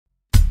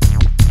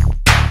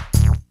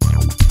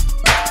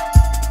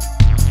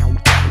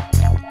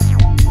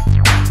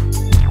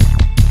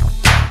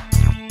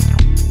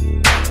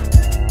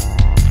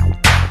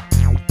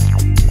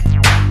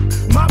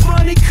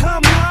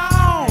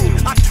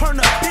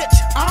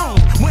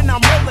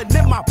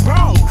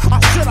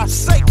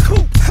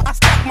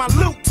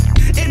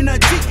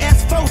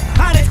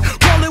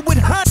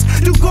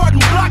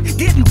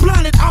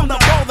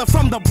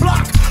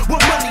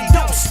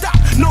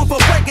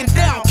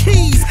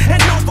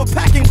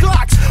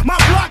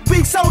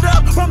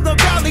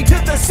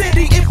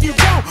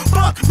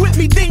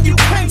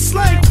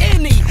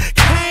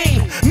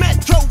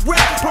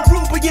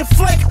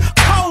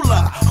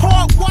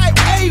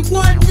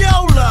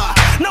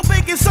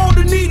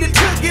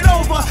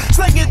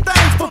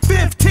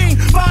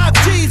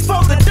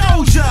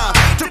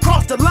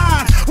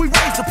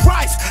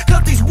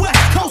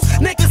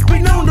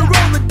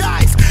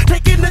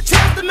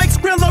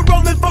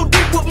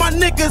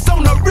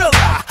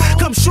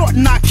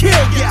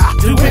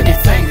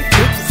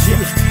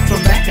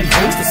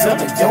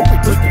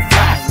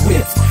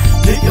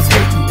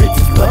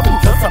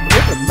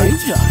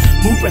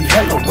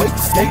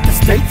state to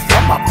state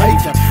from my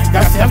pager.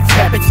 Got self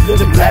cabbage,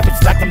 living lavish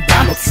like I'm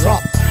Donald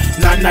Trump.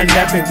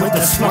 9/11 with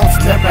the slumps,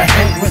 never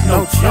hang with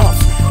no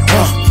chumps.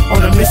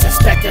 On a mission,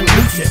 stacking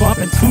loot,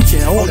 bumping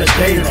coochie on the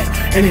daily.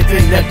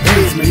 Anything that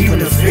pays me, even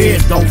the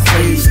feds don't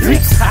phase.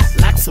 Streets hot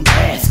like some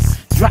ass,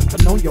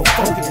 dropping on your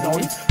forehead.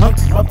 On these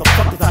hungry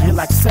motherfuckers out here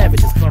like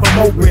savages. From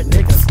old grit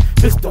niggas,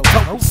 pistol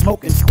tongue,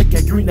 smoking,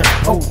 sticky green as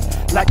cold.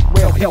 Like,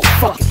 well, hell,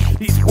 fuck it,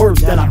 these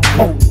words that I'm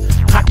quoting.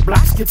 Hot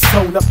blocks get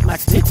sewn up like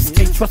stitches.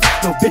 Can't trust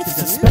no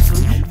bitches,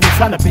 especially if you're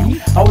trying to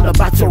be all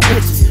about your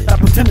riches. Not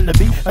pretending to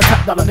be a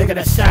top dollar nigga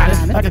that's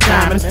shining like a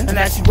diamond. And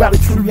actually,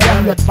 true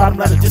reality at the bottom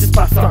ladder just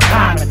about to start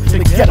climbing.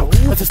 In the ghetto,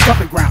 it's a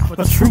stumping ground.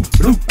 But true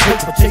blue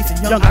for chasing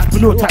young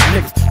entrepreneur type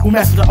niggas who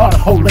master the art of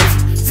whole lace.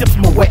 Sips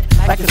more wet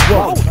like it's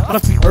raw.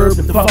 Must be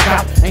urban the fuck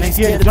out. Ain't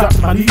scared to drop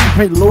to my knees and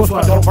pray the Lord so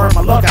I don't burn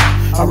my luck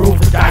out. I roll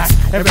the dice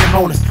every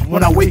morning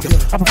when I wake up.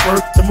 I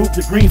prefer to move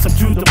the green, some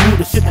choose to move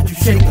the shit that you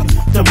shake up.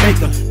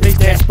 Jamaica, they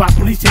dash spot,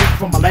 police chase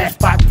from my last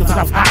spot because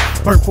I was hot.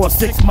 Burnt for a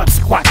 6-month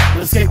squat,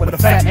 but escape with a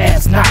fat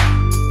ass knot.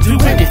 Do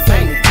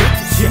anything to get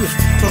the shit.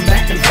 From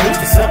acting hoes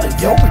to selling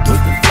yo, we put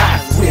the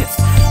flies whips.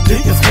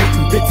 Niggas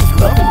hating bitches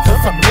loving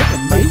cause I'm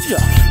living major.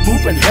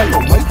 Moving hella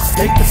weight,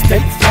 state to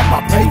state from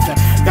my pager.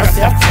 Got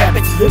self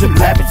cabbage, living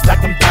lavish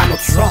like I'm Donald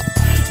Trump.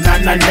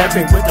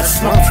 9/11 with the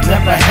slumps,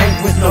 never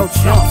hang with no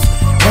chumps.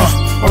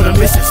 On a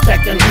mission,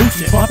 stacking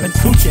loot, bumping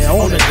coochie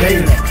on the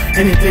daily.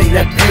 Anything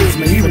that pays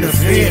me, even the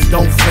feds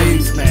don't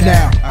phase me.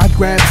 Now I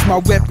grabs my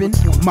weapon,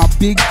 my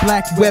big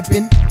black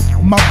weapon,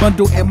 my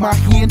bundle and my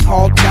hen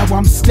hog. Now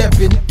I'm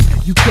stepping.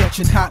 You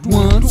catching hot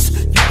ones,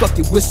 you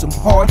fucking with some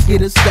hard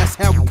hitters. That's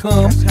how we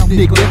come,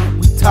 nigga.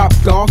 We top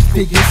dog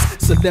figures,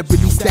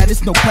 celebrity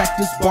status, no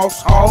practice,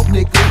 boss hog,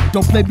 nigga.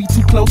 Don't play me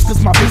too close,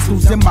 cause my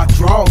pistol's in my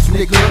drawers,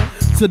 nigga.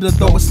 To the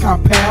lowest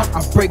compound,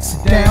 I breaks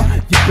it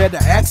down. You better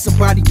ask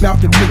somebody about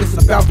the niggas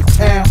about the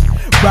town.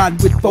 Riding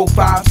with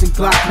 4.5s and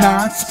Glock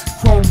 9s,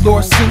 chrome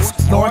Lawsons,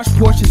 large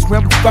portions,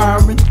 rebel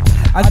firing.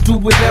 I do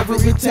whatever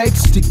it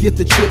takes to get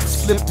the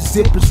trips, flip the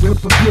zippers,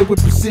 rip a pill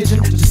with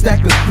precision, to stack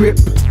a grip.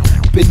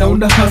 Been on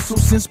the hustle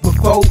since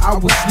before I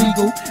was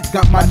legal.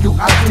 Got my new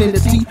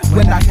identity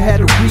when I had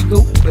a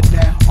regal. But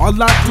now all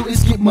I do is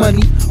get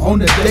money on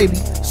the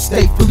daily.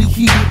 Stay fully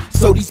heated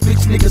so these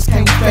bitch niggas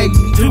can't fade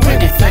me. Do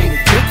anything to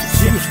get the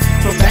shit.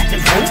 From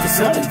acting hoes to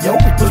selling yo,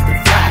 we put the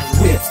flies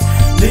whips.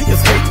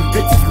 Niggas hating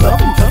bitches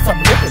loving cause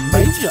I'm living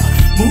major.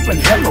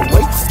 Moving hella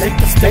weight, state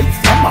to state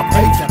from my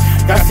pager.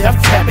 Got self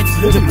cabbage,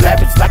 living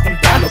lavish like I'm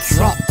Donald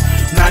Trump.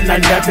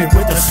 9/11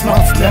 with the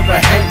slumps, never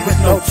hang with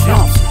no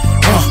chumps.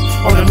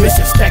 On a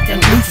mission, stacking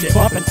loot,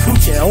 bumping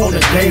coochie on the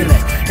daily.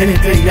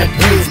 Anything that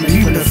pays me,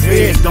 even the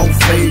feds don't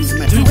phase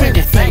me. Do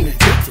anything to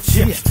get the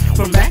chips.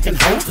 From acting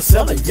hoes to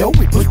selling yo,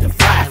 we put the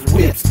flies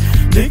whips.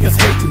 Niggas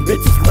hating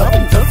bitches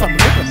loving cause I'm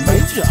living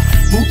major.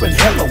 Moving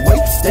hella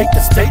weight, state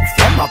to state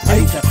from my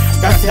pager.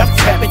 Got self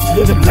cabbage,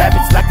 living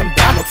lavish like I'm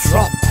Donald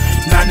Trump.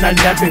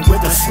 9/11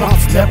 with the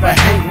slumps, never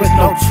hang with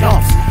no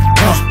chumps.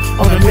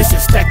 On a mission,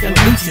 stacking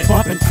loot,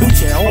 bumping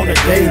coochie on the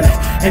daily.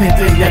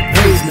 Anything that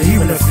pays me,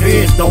 even the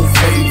feds don't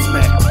phase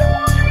me.